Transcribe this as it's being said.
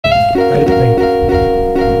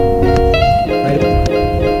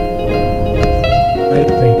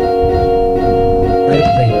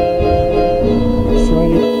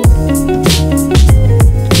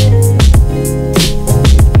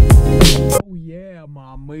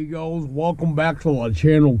Welcome back to the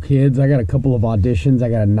channel, kids. I got a couple of auditions I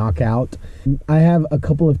gotta knock out. I have a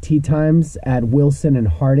couple of tea times at Wilson and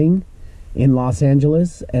Harding in Los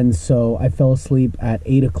Angeles, and so I fell asleep at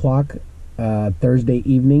 8 o'clock Thursday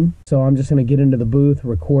evening. So I'm just gonna get into the booth,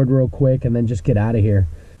 record real quick, and then just get out of here.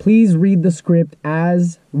 Please read the script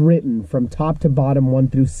as written from top to bottom, 1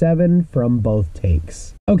 through 7, from both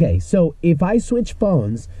takes. Okay, so if I switch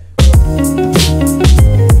phones,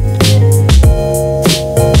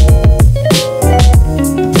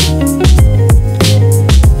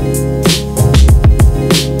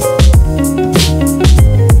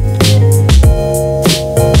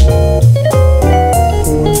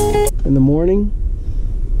 in the morning,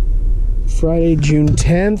 Friday, June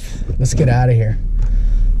 10th. Let's get out of here.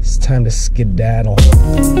 It's time to skedaddle.